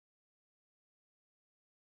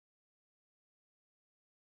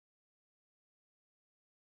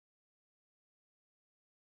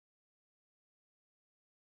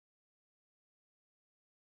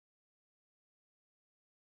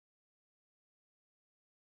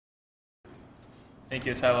Thank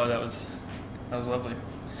you, Salo. That was lovely.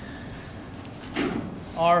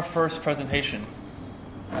 Our first presentation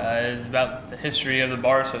is about the history of the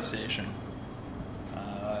Bar Association.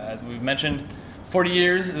 As we've mentioned, 40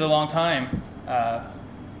 years is a long time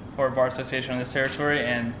for a Bar Association on this territory,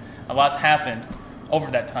 and a lot's happened over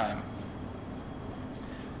that time.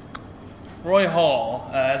 Roy Hall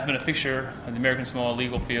has been a fixture of the American Samoa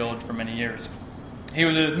legal field for many years. He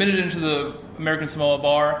was admitted into the American Samoa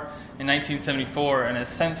Bar in 1974 and has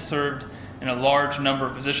since served in a large number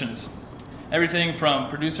of positions. Everything from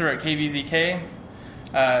producer at KVZK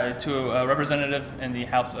to a representative in the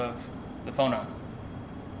House of the Fono.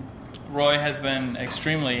 Roy has been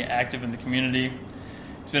extremely active in the community.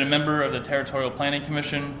 He's been a member of the Territorial Planning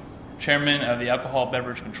Commission, chairman of the Alcohol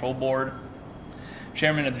Beverage Control Board,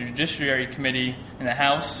 chairman of the Judiciary Committee in the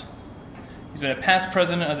House. He's been a past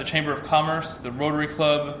president of the Chamber of Commerce, the Rotary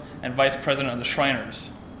Club, and vice president of the Shriners.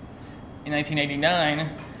 In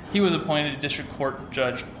 1989, he was appointed District Court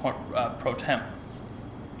Judge pro tem.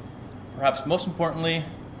 Perhaps most importantly,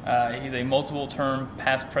 he's a multiple-term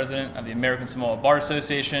past president of the American Samoa Bar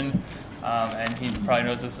Association, and he probably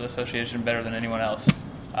knows this association better than anyone else.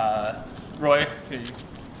 Roy,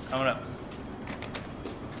 coming up.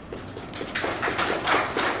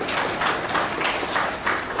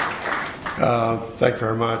 Thanks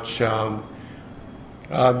very much. I'm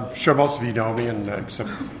sure most of you know me, and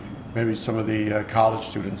except maybe some of the college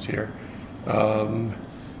students here.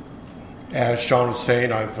 As Sean was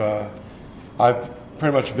saying, I've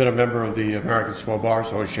pretty much been a member of the American Samoa Bar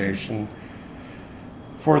Association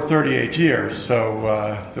for 38 years. So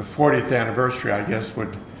the 40th anniversary, I guess,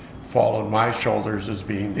 would fall on my shoulders as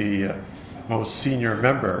being the most senior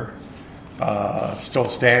member still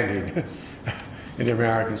standing in the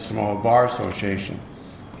American Samoa Bar Association.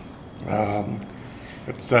 I'm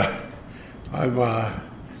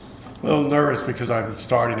a little nervous because I'm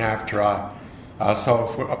starting after a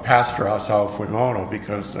pastor Asao Fuimono,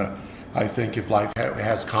 because I think if life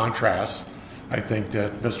has contrasts, I think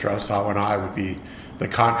that Mr. Asao and I would be the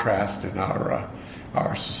contrast in our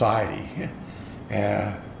society.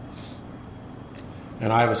 And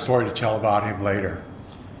I have a story to tell about him later.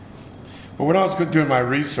 But when I was doing my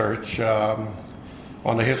research on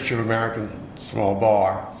the history of American Samoa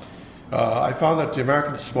Bar, I found that the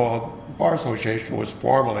American Samoa Bar Association was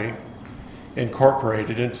formally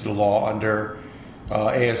incorporated into the law under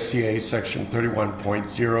ASCA section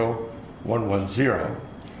 31.0110,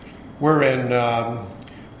 wherein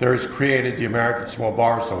there is created the American Samoa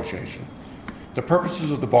Bar Association. The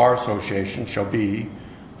purposes of the Bar Association shall be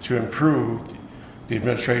to improve the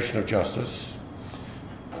administration of justice.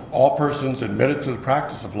 All persons admitted to the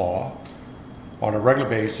practice of law on a regular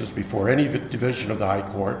basis before any division of the High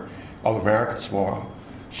Court of American Samoa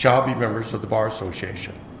shall be members of the Bar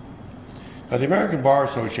Association. Now, the American Bar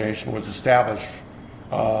Association was established,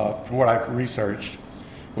 from what I've researched,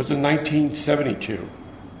 was in 1972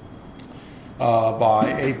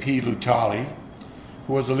 by A.P. Lutali,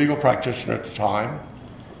 who was a legal practitioner at the time.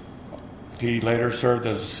 He later served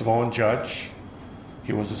as a Samoan judge.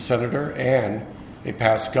 He was a senator and a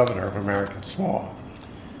past governor of American Samoa.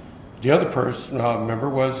 The other member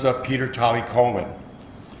was Peter Tali Coleman.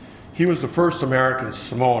 He was the first American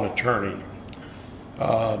Samoan attorney.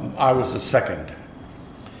 I was the second.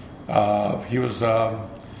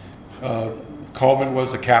 Coleman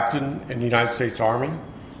was a captain in the United States Army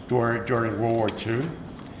during World War II.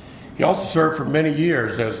 He also served for many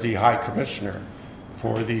years as the High Commissioner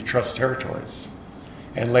for the Trust Territories.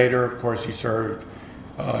 And later, of course, he served,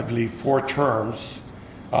 I believe, 4 terms,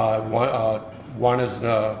 one as an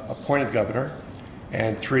appointed governor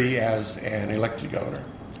and 3 as an elected governor.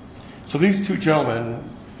 So these 2 gentlemen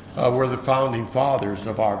were the founding fathers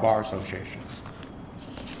of our Bar Association.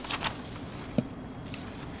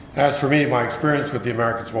 As for me, my experience with the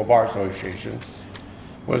American Samoa Bar Association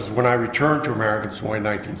was when I returned to American Samoa in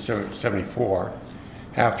 1974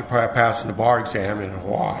 after passing the bar exam in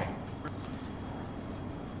Hawaii.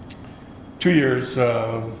 2 years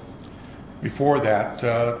before that,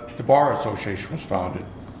 the Bar Association was founded.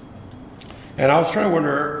 And I was trying to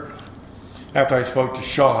wonder, after I spoke to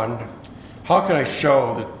Sean, how can I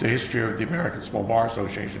show the history of the American Samoa Bar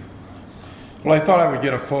Association? Well, I thought I would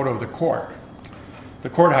get a photo of the courthouse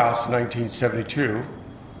in 1972,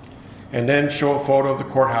 and then show a photo of the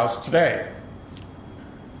courthouse today.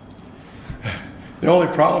 The only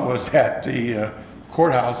problem was that the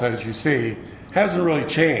courthouse, as you see, hasn't really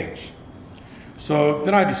changed. So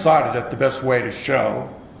then I decided that the best way to show,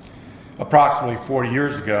 approximately 40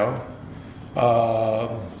 years ago,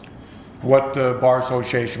 what the Bar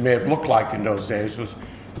Association may have looked like in those days was,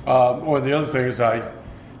 one of the other things I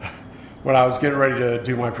when I was getting ready to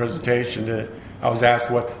do my presentation, I was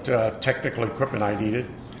asked what technical equipment I needed.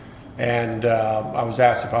 And I was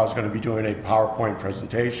asked if I was going to be doing a PowerPoint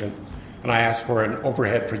presentation. And I asked for an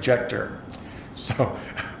overhead projector.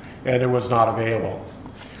 And it was not available.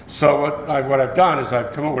 So what I've done is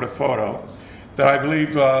I've come up with a photo that I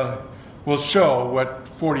believe will show what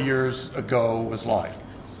 40 years ago was like.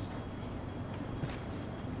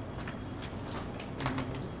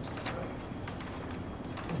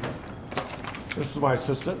 This is my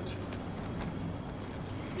assistant.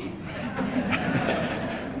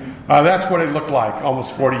 That's what it looked like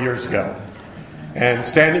almost 40 years ago. And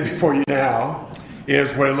standing before you now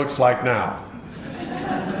is what it looks like now.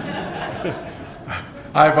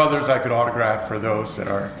 I have others I could autograph for those that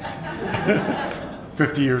are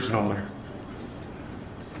 50 years and older.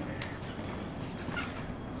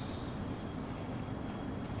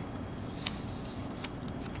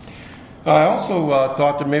 I also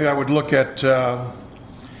thought that maybe I would look at the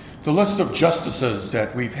list of justices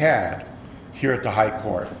that we've had here at the High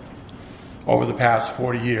Court over the past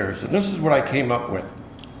 40 years. And this is what I came up with.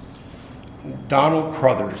 Donald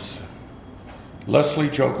Crothers, Leslie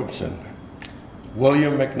Jacobson,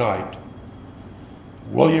 William McKnight,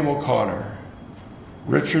 William O'Connor,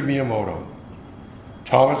 Richard Miyamoto,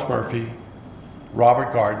 Thomas Murphy,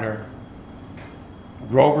 Robert Gardner,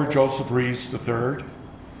 Grover Joseph Reese III,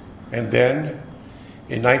 and then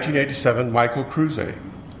in 1987, Michael Kruse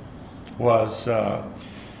was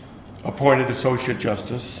appointed Associate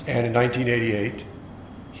Justice, and in 1988,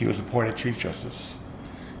 he was appointed Chief Justice.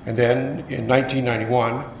 And then in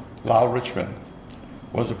 1991, Lyle Richmond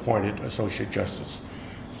was appointed Associate Justice.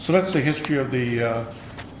 So that's the history of the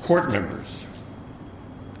court members.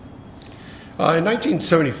 In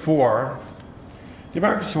 1974, the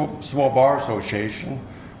American Samoa Bar Association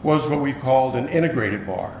was what we called an integrated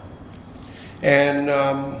bar.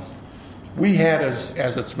 And we had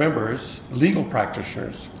as its members legal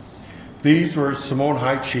practitioners. These were Samoan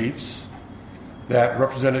High Chiefs that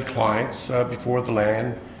represented clients before the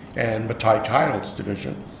Land and Matai Titles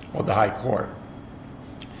Division of the High Court,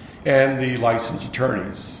 and the licensed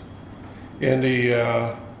attorneys. In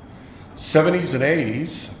the 70s and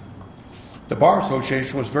 80s, the Bar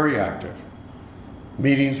Association was very active.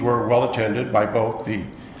 Meetings were well attended by both the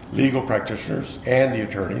legal practitioners and the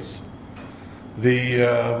attorneys.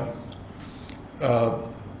 The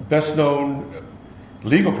best known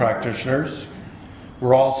legal practitioners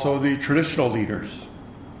were also the traditional leaders.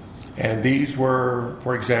 And these were,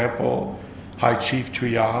 for example, High Chief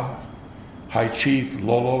Tuia, High Chief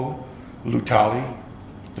Lolo Lutali,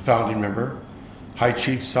 the founding member, High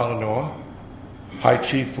Chief Salanoa, High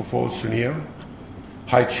Chief Fofo Sunia,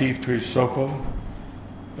 High Chief Tuisopo,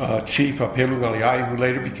 Chief Apelu Ngaliai, who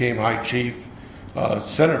later became High Chief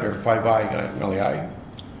Senator Faivai Ngaliai,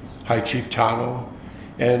 High Chief Tano,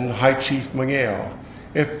 and High Chief Mangeo.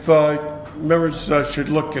 If members should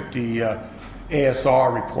look at the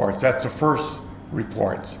ASR reports, that's the first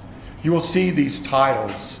reports, you will see these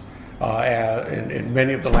titles in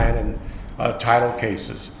many of the land and title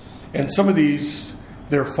cases. And some of these,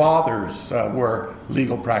 their fathers were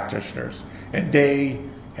legal practitioners, and they,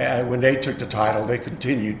 when they took the title, they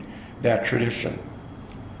continued that tradition.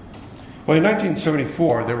 Well, in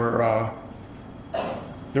 1974, there were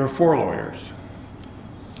 4 lawyers: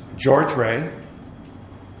 George Ray,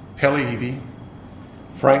 Pele Evie,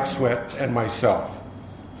 Frank Sweat, and myself.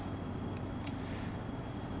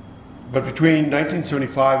 But between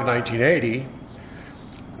 1975 and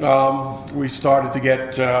 1980, we started to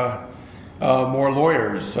get more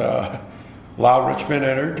lawyers. Lyle Richmond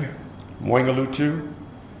entered, Moingalutu,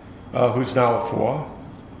 who's now a 4,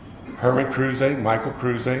 Herman Kruse, Michael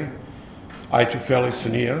Kruse, Aitufele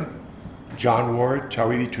Sunia, John Ward,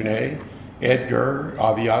 Tawidi Tune, Edgar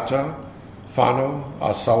Aviata, Fano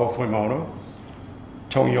Asawa Fuimono,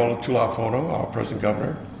 Tongiola Tulafono, our present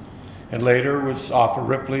governor, and later was Arthur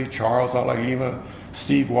Ripley, Charles Alailima,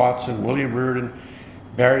 Steve Watson, William Reardon,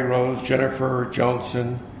 Barry Rose, Jennifer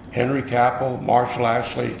Johnson, Henry Capel, Marshall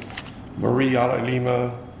Ashley, Marie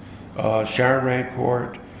Alailima, Sharon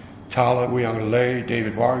Rancourt, Tala Uyangale,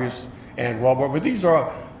 David Vargas, and Robert. But these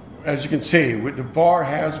are, as you can see, the bar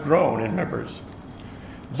has grown in members.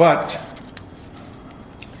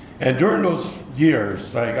 And during those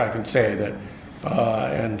years, I can say that,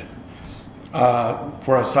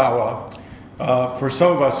 for Asawa, for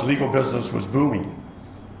some of us, legal business was booming.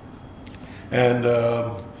 And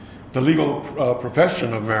the legal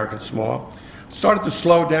profession of American Samoa started to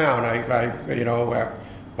slow down,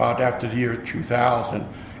 about after the year 2000.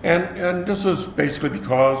 And this was basically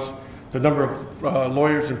because the number of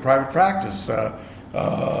lawyers in private practice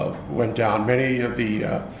went down. Many of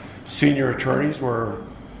the senior attorneys were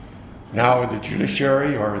now in the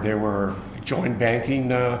judiciary, or they were joined banking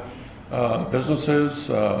businesses.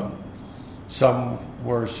 Some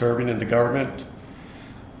were serving in the government.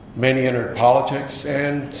 Many entered politics,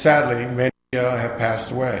 and sadly, many have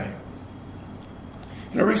passed away.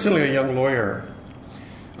 Recently, a young lawyer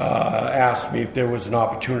asked me if there was an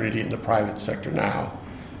opportunity in the private sector now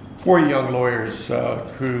for young lawyers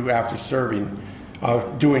who, after serving,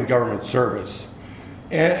 doing government service.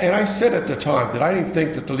 And I said at the time that I didn't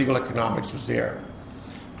think that the legal economics was there.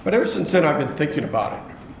 But ever since then, I've been thinking about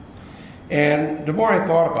it. And the more I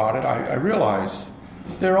thought about it, I realized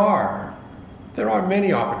there are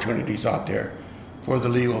many opportunities out there for the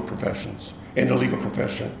legal professions, in the legal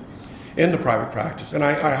profession, in the private practice. And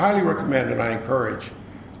I highly recommend and I encourage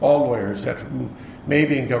all lawyers who may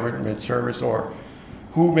be in government service or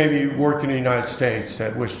who may be working in the United States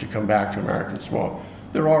that wish to come back to American Samoa.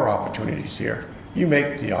 There are opportunities here. You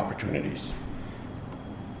make the opportunities.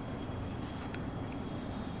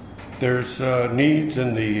 There's needs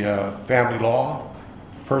in the family law,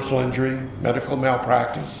 personal injury, medical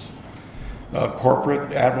malpractice,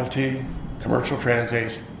 corporate admiralty, commercial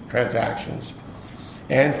transactions,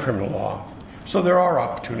 and criminal law. So there are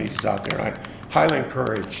opportunities out there, and I highly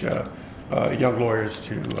encourage young lawyers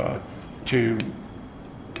to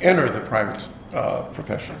enter the private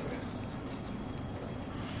profession.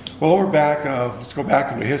 Well, let's go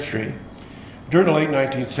back into history. During the late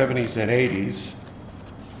 1970s and 80s,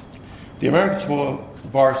 the American Samoa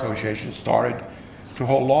Bar Association started to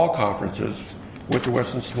hold law conferences with the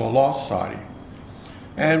Western Samoa Law Society.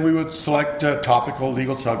 And we would select topical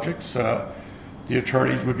legal subjects. The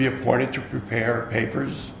attorneys would be appointed to prepare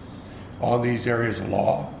papers on these areas of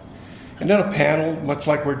law. And then a panel, much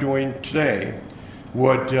like we're doing today,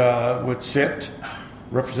 would sit,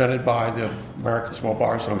 represented by the American Samoa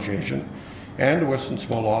Bar Association and the Western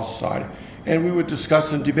Samoa Law Society, and we would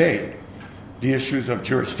discuss and debate the issues of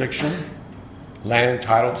jurisdiction, land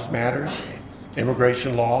titles matters,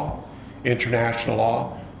 immigration law, international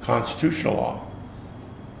law, constitutional law,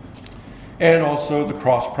 and also the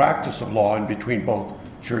cross-practice of law in between both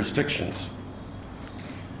jurisdictions.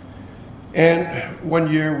 And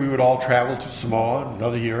one year we would all travel to Samoa,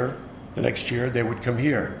 another year, the next year they would come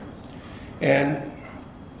here. And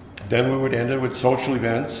then we would end it with social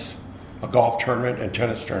events, a golf tournament and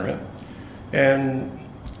tennis tournament. And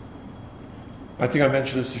I think I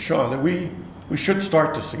mentioned this to Sean, that we should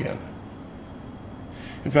start this again.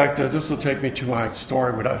 In fact, this will take me to my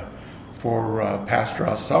story for Pastor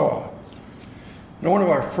Asawa. One of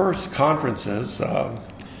our first conferences,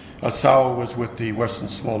 Asawa was with the Western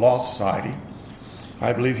Samoa Law Society.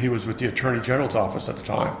 I believe he was with the Attorney General's office at the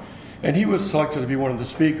time. And he was selected to be one of the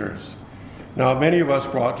speakers. Now, many of us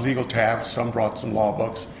brought legal tabs, some brought some law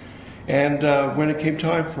books. And when it came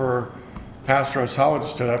time for Pastor Asawa to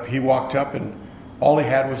stand up, he walked up and all he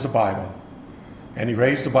had was the Bible. And he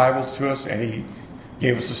raised the Bible to us and he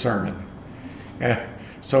gave us a sermon. And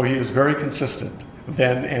so he is very consistent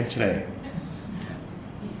then and today.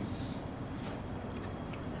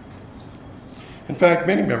 In fact,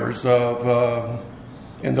 many members of,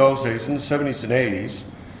 in those days, in the 70s and 80s,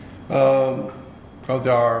 of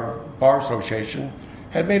our Bar Association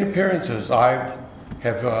had made appearances. I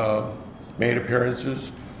have made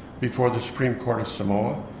appearances before the Supreme Court of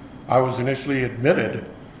Samoa. I was initially admitted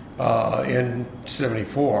in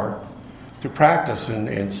 74 to practice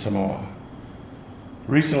in Samoa.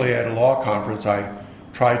 Recently at a law conference, I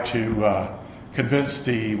tried to convince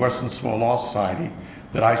the Western Samoa Law Society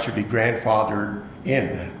that I should be grandfathered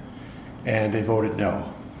in, and they voted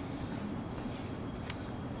no.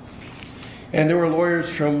 And there were lawyers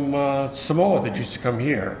from Samoa that used to come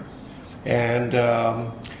here. And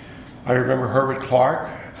I remember Herbert Clark,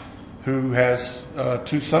 who has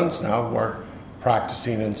 2 sons now who are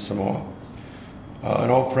practicing in Samoa. An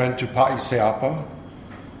old friend, Tupa'i Seapa,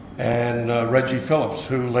 and Reggie Phillips,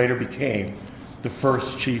 who later became the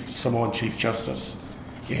first Samoan Chief Justice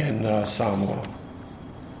in Samoa.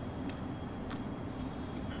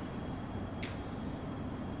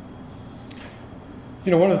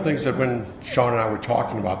 One of the things that when Sean and I were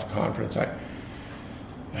talking about the conference,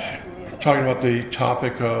 talking about the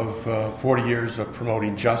topic of 40 years of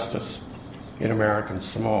promoting justice in American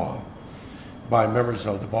Samoa by members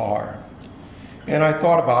of the bar. And I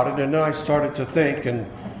thought about it, and then I started to think and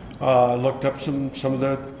looked up some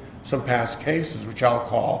past cases, which I'll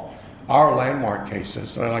call our landmark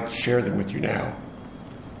cases, and I'd like to share them with you now.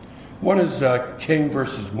 One is King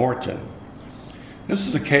versus Morton. This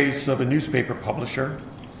is a case of a newspaper publisher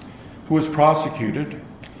who was prosecuted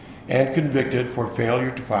and convicted for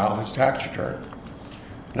failure to file his tax return.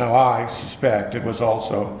 Now, I suspect it was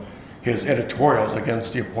also his editorials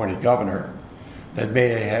against the appointed governor that may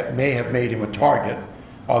have made him a target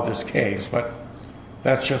of this case, but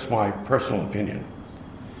that's just my personal opinion.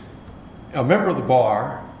 A member of the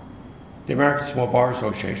bar, the American Samoa Bar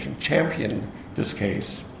Association, championed this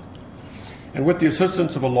case, and with the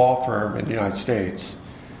assistance of a law firm in the United States,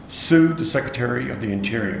 sued the Secretary of the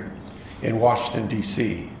Interior in Washington,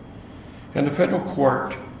 D.C. And the federal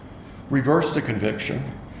court reversed the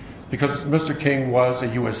conviction because Mr. King was a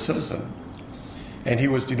U.S. citizen and he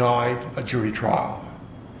was denied a jury trial.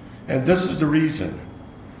 And this is the reason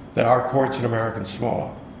that our courts in American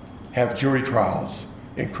Samoa have jury trials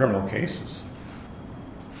in criminal cases.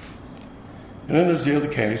 And then there's the other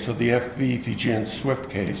case of the FV Fijian Swift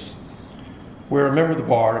case, where a member of the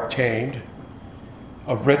bar obtained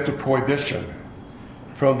a writ of prohibition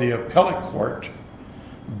from the appellate court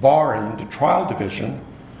barring the trial division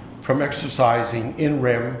from exercising in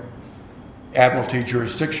rem admiralty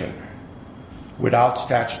jurisdiction without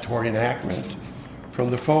statutory enactment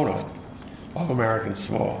from the FONA of American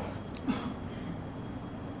Samoa.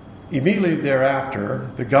 Immediately thereafter,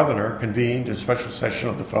 the governor convened a special session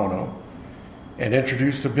of the FONA and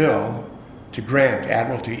introduced a bill to grant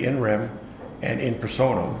admiralty in rem and in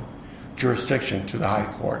personam jurisdiction to the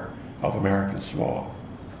High Court of American Samoa.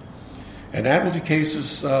 And admiralty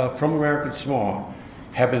cases from American Samoa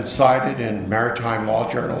have been cited in maritime law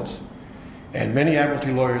journals, and many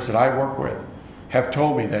admiralty lawyers that I work with have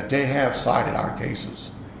told me that they have cited our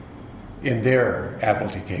cases in their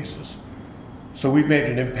admiralty cases. So we've made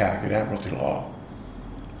an impact in admiralty law.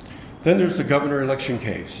 Then there's the governor election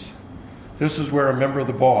case. This is where a member of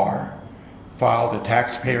the bar filed a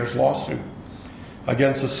taxpayer's lawsuit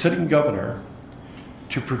against a sitting governor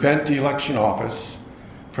to prevent the election office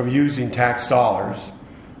from using tax dollars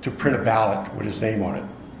to print a ballot with his name on it.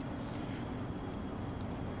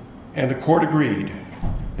 And the court agreed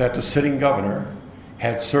that the sitting governor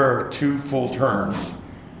had served 2 full terms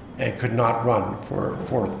and could not run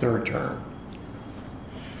for a third term.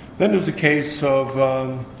 Then there's the case of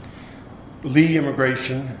Lee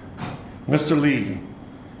immigration, Mr. Lee,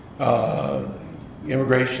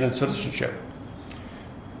 immigration and citizenship.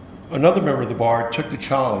 Another member of the bar took the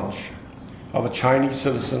challenge of a Chinese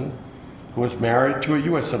citizen who was married to a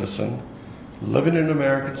U.S. citizen living in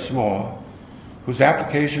American Samoa, whose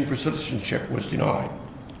application for citizenship was denied.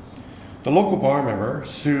 The local bar member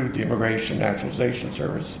sued the Immigration Naturalization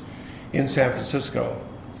Service in San Francisco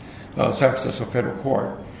Federal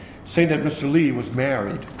Court, saying that Mr. Lee was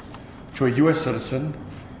married to a U.S. citizen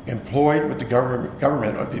employed with the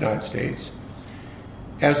government of the United States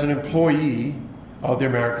as an employee of the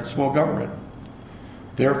American Samoa government.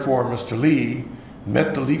 Therefore, Mr. Lee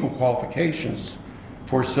met the legal qualifications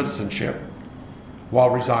for citizenship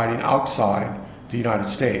while residing outside the United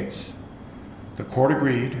States. The court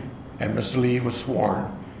agreed, and Mr. Lee was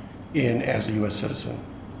sworn in as a U.S. citizen.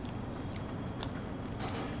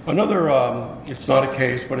 Another, it's not a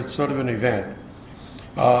case, but it's sort of an event.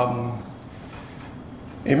 A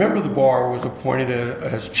member of the bar was appointed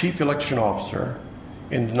as chief election officer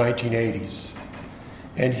in the 1980s,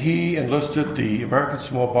 and he enlisted the American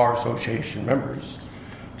Samoa Bar Association members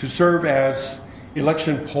to serve as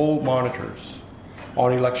election poll monitors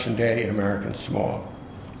on election day in American Samoa.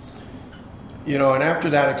 You know, and after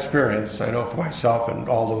that experience, I know for myself and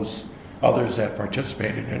all those others that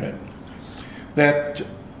participated in it, that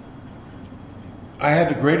I had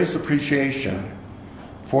the greatest appreciation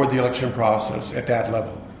for the election process at that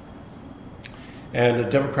level, and the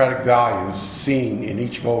democratic values seen in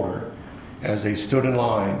each voter as they stood in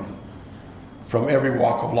line from every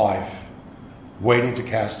walk of life, waiting to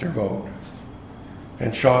cast their vote.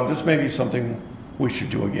 And Sean, this may be something we should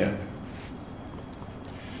do again.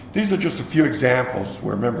 These are just a few examples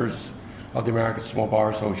where members of the American Samoa Bar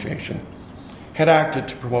Association had acted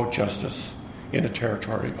to promote justice in the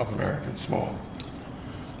territory of American Samoa.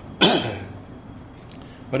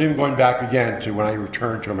 But even going back again to when I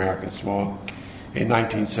returned to American Samoa in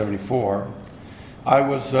 1974, I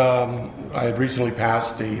had recently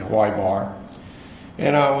passed the Hawaii Bar,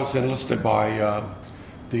 and I was enlisted by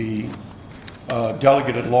the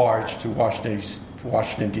delegate at large to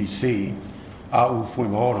Washington, D.C., A'u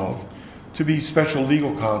Fuimono, to be special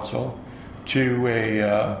legal counsel to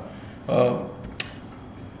a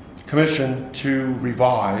commission to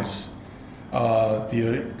revise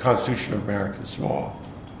the Constitution of American Samoa.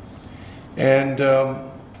 And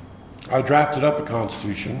I drafted up a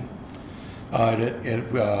constitution. It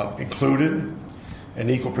included an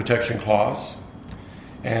equal protection clause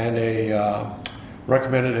and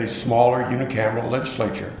recommended a smaller unicameral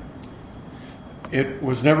legislature. It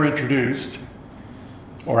was never introduced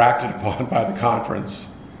or acted upon by the conference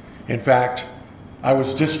In fact, I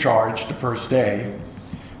was discharged the first day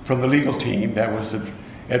from the legal team that was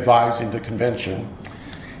advising the convention,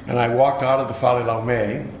 and I walked out of the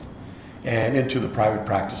Falilaume and into the private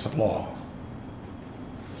practice of law.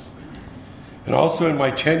 And also in my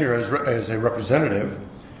tenure as a representative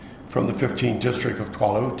from the 15th District of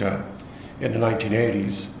Tualahuta in the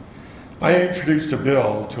 1980s, I introduced a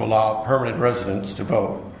bill to allow permanent residents to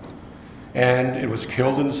vote, and it was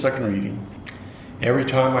killed in the second reading. Every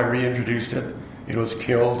time I reintroduced it, it was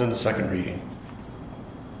killed in the second reading.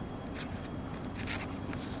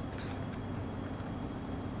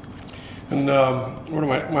 And one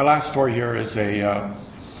of my last story here is about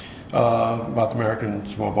the American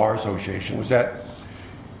Samoa Bar Association. Was that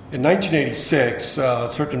in 1986,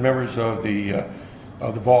 certain members of the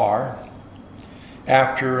bar,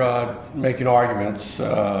 after making arguments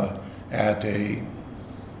at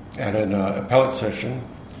an appellate session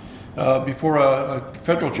before a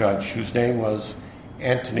federal judge whose name was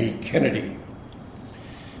Anthony Kennedy,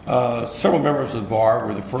 several members of the bar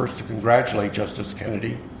were the first to congratulate Justice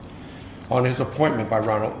Kennedy on his appointment by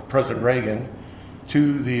President Reagan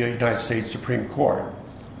to the United States Supreme Court,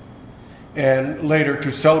 and later to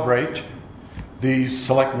celebrate these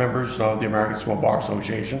select members of the American Samoa Bar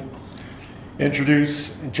Association introduce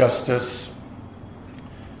Justice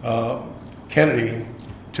Kennedy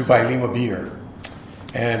to Vailima beer,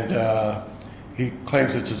 and he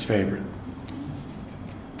claims it's his favorite.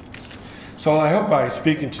 So I hope by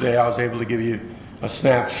speaking today I was able to give you a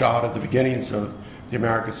snapshot of the beginnings of the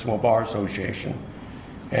American Samoa Bar Association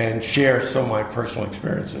and share some of my personal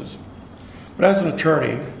experiences. But as an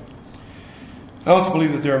attorney, I also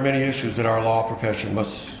believe that there are many issues that our law profession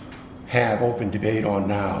must have open debate on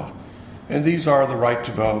now. And these are the right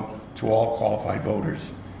to vote to all qualified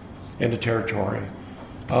voters in the territory,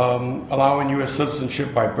 allowing U.S.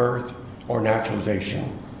 citizenship by birth or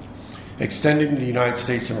naturalization, extending the United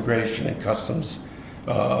States Immigration and Customs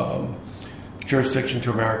jurisdiction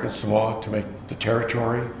to American Samoa to make the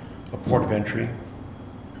territory a port of entry.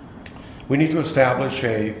 We need to establish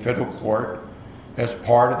a federal court as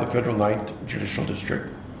part of the Federal Ninth Judicial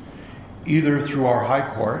District, either through our High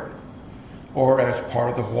Court or as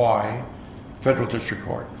part of the Hawaii Federal District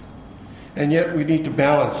Court. And yet we need to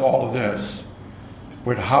balance all of this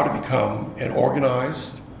with how to become an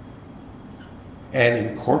organized and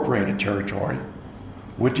incorporated territory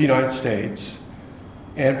with the United States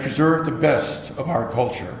and preserve the best of our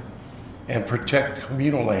culture and protect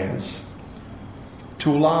communal lands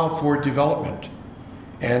to allow for development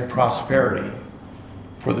and prosperity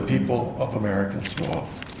for the people of American Samoa.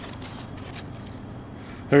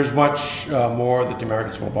 There's much more that the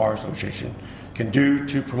American Samoa Bar Association can do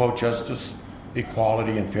to promote justice,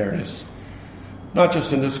 equality, and fairness, not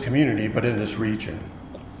just in this community, but in this region.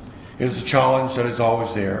 It is a challenge that is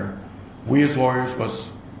always there. We as lawyers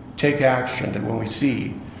must take action that when we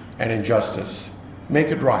see an injustice, make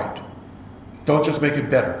it right. Don't just make it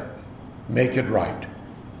better, make it right.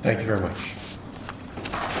 Thank you very much.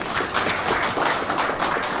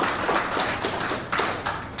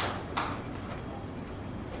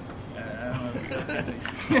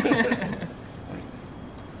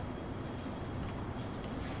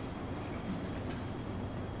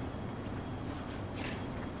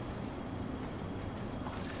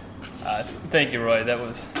 Thank you, Roy. That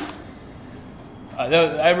was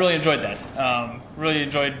I really enjoyed that. Really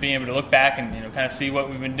enjoyed being able to look back and kind of see what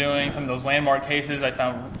we've been doing. Some of those landmark cases I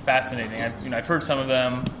found fascinating. I've heard some of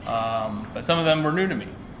them, but some of them were new to me.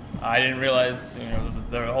 I didn't realize it was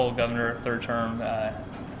the whole governor third term. I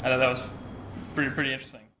thought that was pretty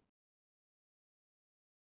interesting.